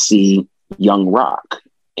 and I see Young Rock,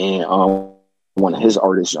 and one of his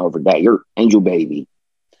artists over that, your Angel Baby.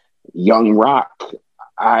 Young Rock,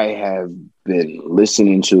 I have been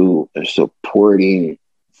listening to and supporting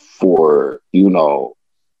for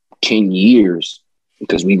 10 years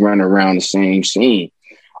because we run around the same scene.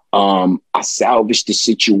 I salvaged the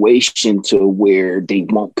situation to where they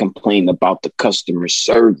won't complain about the customer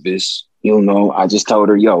service. I just told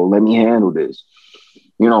her, yo, let me handle this.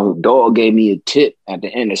 Dog gave me a tip at the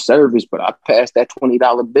end of service, but I passed that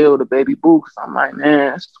 $20 bill to Baby Boo. I'm like,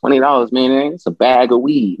 man, that's $20, man. It's a bag of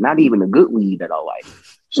weed, not even a good weed that I like.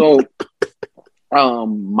 So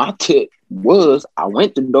my tip was I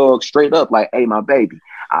went to Dog straight up like, hey, my baby,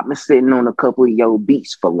 I've been sitting on a couple of your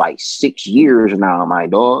beats for like 6 years now, my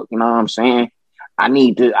dog. You know what I'm saying? I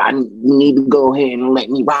need to go ahead and let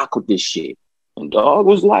me rock with this shit. And Dog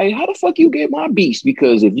was like, how the fuck you get my beats?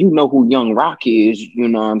 Because if you know who Young Rock is, you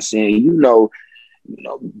know what I'm saying? Dog, you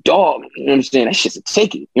know what I'm saying? That shit's a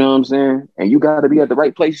ticket, you know what I'm saying? And you got to be at the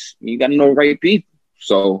right place. You got to know the right people.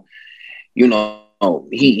 So,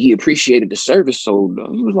 he appreciated the service. So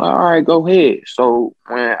he was like, all right, go ahead. So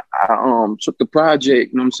when I took the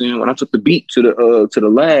project, you know what I'm saying? When I took the beat to the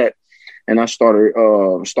lab and I started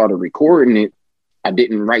recording it, I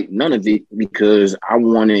didn't write none of it because I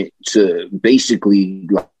wanted to basically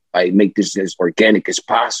like make this as organic as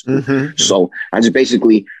possible. Mm-hmm. So I just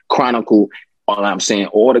basically chronicled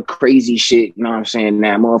all the crazy shit, you know what I'm saying,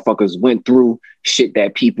 that motherfuckers went through, shit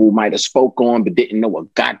that people might have spoke on but didn't know a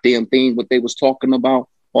goddamn thing what they was talking about,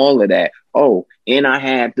 all of that. Oh, and I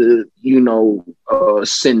had to,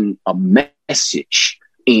 send a message,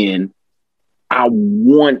 and I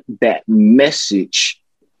want that message.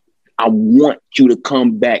 I want you to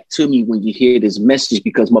come back to me when you hear this message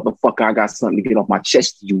because, motherfucker, I got something to get off my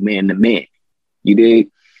chest to you, man to man. You dig?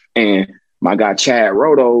 And my guy Chad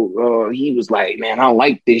Roto, he was like, man, I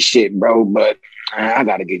like this shit, bro, but I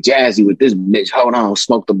got to get jazzy with this bitch. Hold on,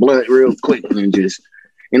 smoke the blunt real quick and just,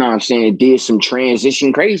 you know what I'm saying, did some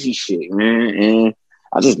transition crazy shit, man. And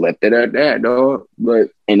I just left it at that, dog.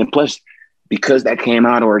 And plus, because that came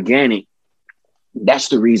out organic, that's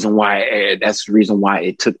the reason why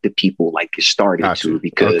it took the people like it started to,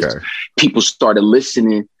 because people started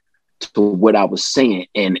listening to what I was saying,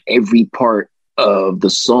 and every part of the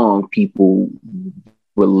song people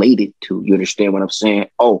related to. You understand what I'm saying?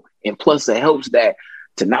 Oh, and plus it helps that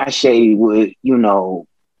Tinashe would,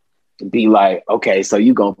 be like, okay, so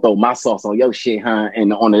you gonna throw my sauce on your shit, huh?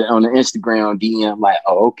 And on the Instagram DM, like,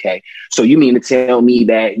 oh, okay. So you mean to tell me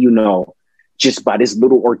that, just by this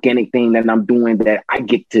little organic thing that I'm doing, that I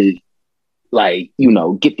get to, like,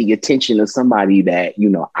 get the attention of somebody that,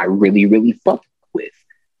 I really, really fuck with.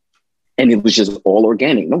 And it was just all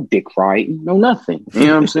organic, no dick riding, no nothing. You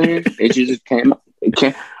know what I'm saying? It just came out.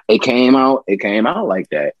 It came out like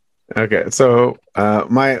that. Okay, so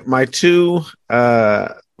my two,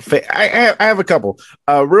 I have a couple.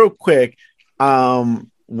 Real quick,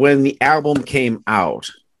 when the album came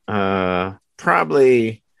out,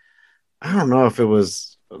 probably, I don't know if it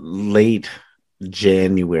was late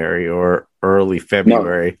January or early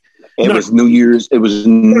February. No, it was New Year's. It was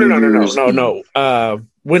New Year's. No.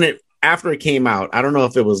 After it came out, I don't know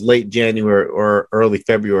if it was late January or early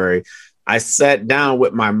February. I sat down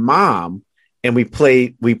with my mom and we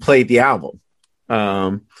played the album.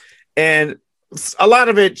 And a lot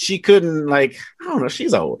of it, she couldn't, like, I don't know,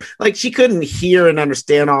 she's old. Like, she couldn't hear and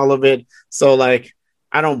understand all of it. So, like,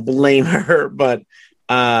 I don't blame her, but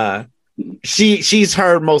she's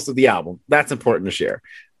heard most of the album. That's important to share.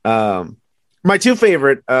 My two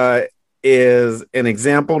favorite is An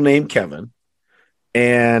Example Named Kevin.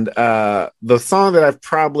 And the song that I've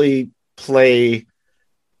probably play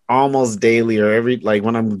almost daily or every, like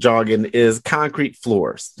when I'm jogging, is Concrete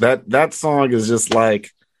Floors. That song is just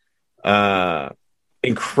like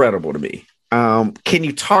incredible to me. Can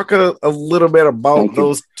you talk a little bit about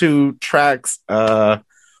those two tracks?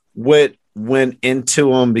 What went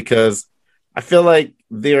into them? Because I feel like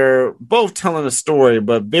they're both telling a story,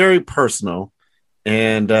 but very personal.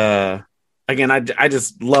 And again, I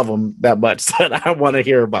just love them that much that I want to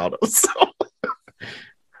hear about them. So.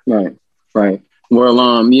 Right.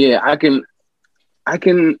 Well, yeah, I can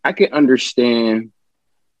understand,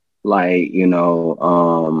 like,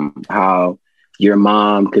 how your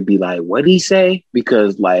mom could be like, what'd he say?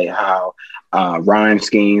 Because, like, how rhyme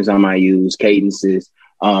schemes I might use, cadences,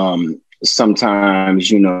 sometimes,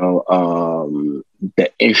 the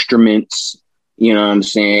instruments, You know what I'm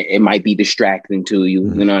saying? It might be distracting to you.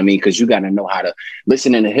 You know what I mean? Because you got to know how to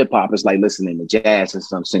listening to hip hop. Is like listening to jazz in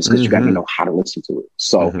some sense, because you got to know how to listen to it.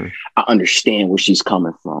 So I understand where she's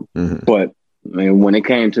coming from. But I mean, when it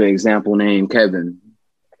came to example name Kevin,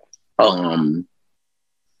 I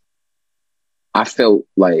felt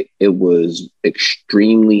like it was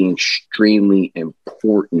extremely, extremely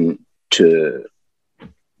important to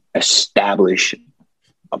establish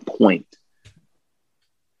a point.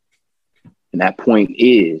 And that point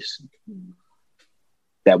is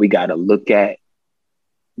that we got to look at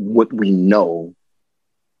what we know.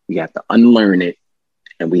 We have to unlearn it,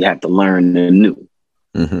 and we have to learn the new.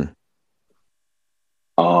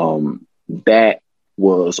 That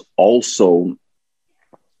was also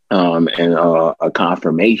a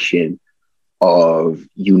confirmation of,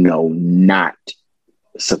 not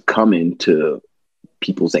succumbing to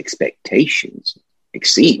people's expectations,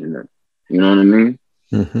 exceeding them. You know what I mean?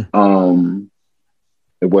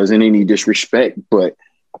 It wasn't any disrespect, but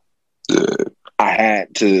I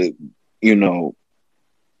had to,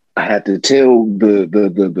 I had to tell tell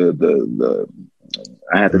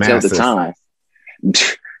the time.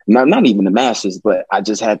 Not even the masses, but I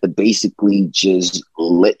just had to basically just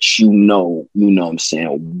let you know what I'm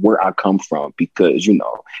saying, where I come from, because,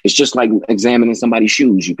 it's just like examining somebody's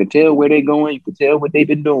shoes. You can tell where they're going. You can tell what they've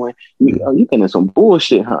been doing. You been in some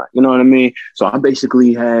bullshit, huh? You know what I mean? So I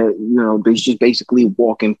basically had, just basically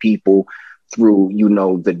walking people through,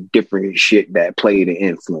 the different shit that played an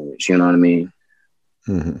influence. You know what I mean?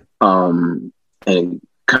 And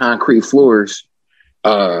Concrete Floors,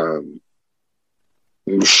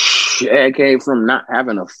 it came from not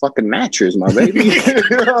having a fucking mattress, my baby. You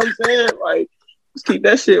know what I'm saying? Like, let's keep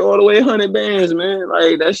that shit all the way 100 bands, man.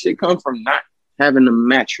 Like, that shit come from not having a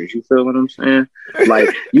mattress. You feel what I'm saying? Like,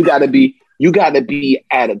 you gotta be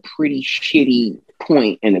at a pretty shitty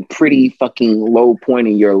point and a pretty fucking low point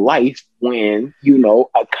in your life when,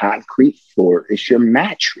 a concrete floor is your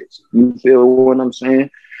mattress. You feel what I'm saying?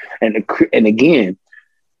 And again,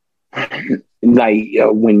 like,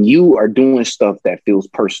 when you are doing stuff that feels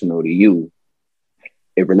personal to you,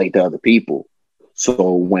 it relates to other people.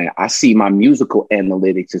 So when I see my musical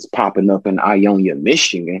analytics is popping up in Ionia,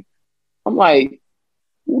 Michigan, I'm like,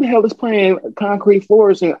 who the hell is playing Concrete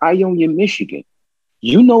Floors in Ionia, Michigan?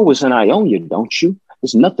 You know what's in Ionia, don't you?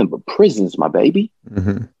 It's nothing but prisons, my baby.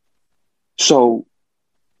 So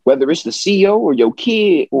whether it's the CEO or your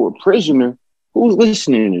kid or a prisoner, who's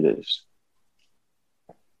listening to this?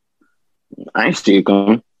 I ain't see it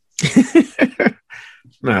coming.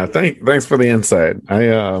 Nah, thanks for the insight. I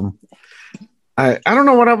don't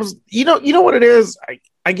know what I was. You know what it is.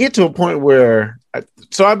 I get to a point where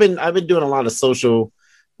I've been doing a lot of social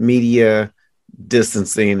media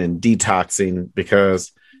distancing and detoxing,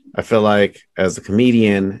 because I feel like as a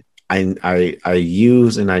comedian, I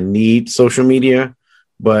use and I need social media,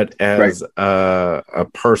 but as a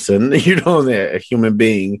person, a human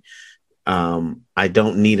being, I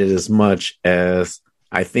don't need it as much as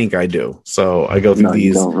I think I do. So I go through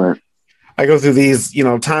these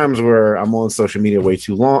times where I'm on social media way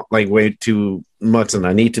too long, like way too much than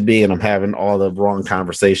I need to be. And I'm having all the wrong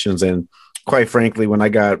conversations. And quite frankly, when I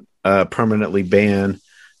got permanently banned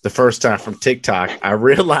the first time from TikTok, I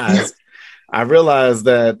realized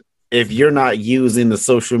that if you're not using the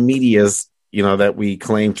social medias, that we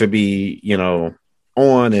claim to be,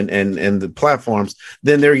 on and the platforms,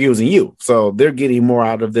 then they're using you. So they're getting more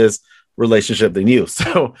out of this relationship than you.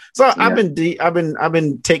 So yeah. I've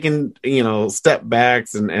been taking, step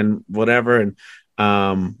backs and whatever. And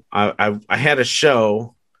I had a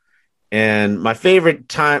show, and my favorite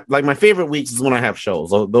weeks is when I have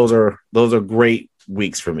shows. Those are great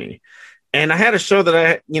weeks for me. And I had a show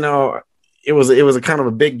that it was a kind of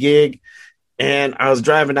a big gig, and I was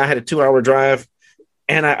driving. I had a 2-hour drive.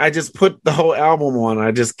 And I just put the whole album on.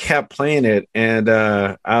 I just kept playing it, and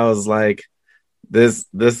I was like, "This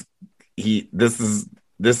is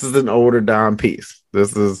an older Don piece.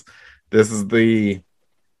 This is the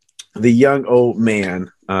young old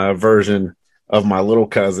man version of my little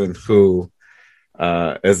cousin who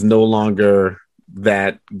is no longer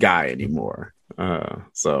that guy anymore."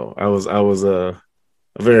 So I was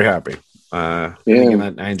very happy.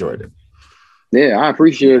 And I enjoyed it. Yeah, I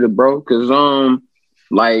appreciate it, bro. Because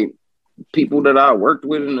like, people that I worked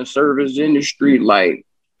with in the service industry, like,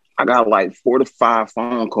 I got like 4 to 5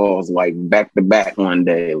 phone calls like back to back one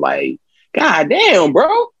day. Like, God damn,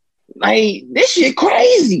 bro. Like, this shit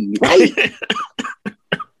crazy. Right?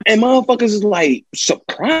 And motherfuckers is like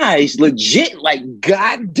surprised, legit, like,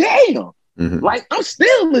 God damn. Like, I'm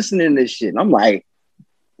still listening to this shit. And I'm like,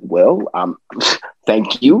 well,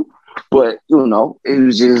 thank you. But, it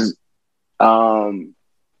was just,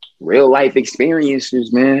 Real life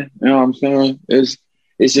experiences, man. You know what I'm saying? It's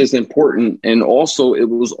just important. And also it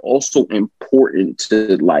was also important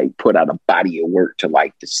to like put out a body of work to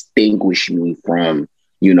like distinguish me from,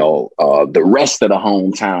 you know, the rest of the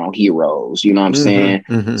hometown heroes. You know what I'm saying?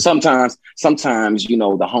 Mm-hmm. Sometimes, you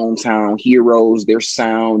know, the hometown heroes, their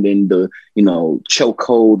sound and the, you know,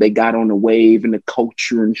 chokehold they got on the wave and the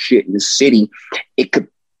culture and shit in the city, it could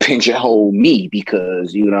pinch a hole me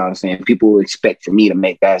because, you know what I'm saying, people expect for me to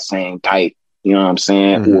make that same type, you know what I'm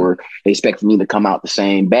saying, or they expect for me to come out the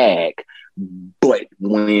same bag. But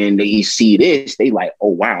when they see this, they like, oh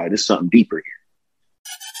wow, there's something deeper here.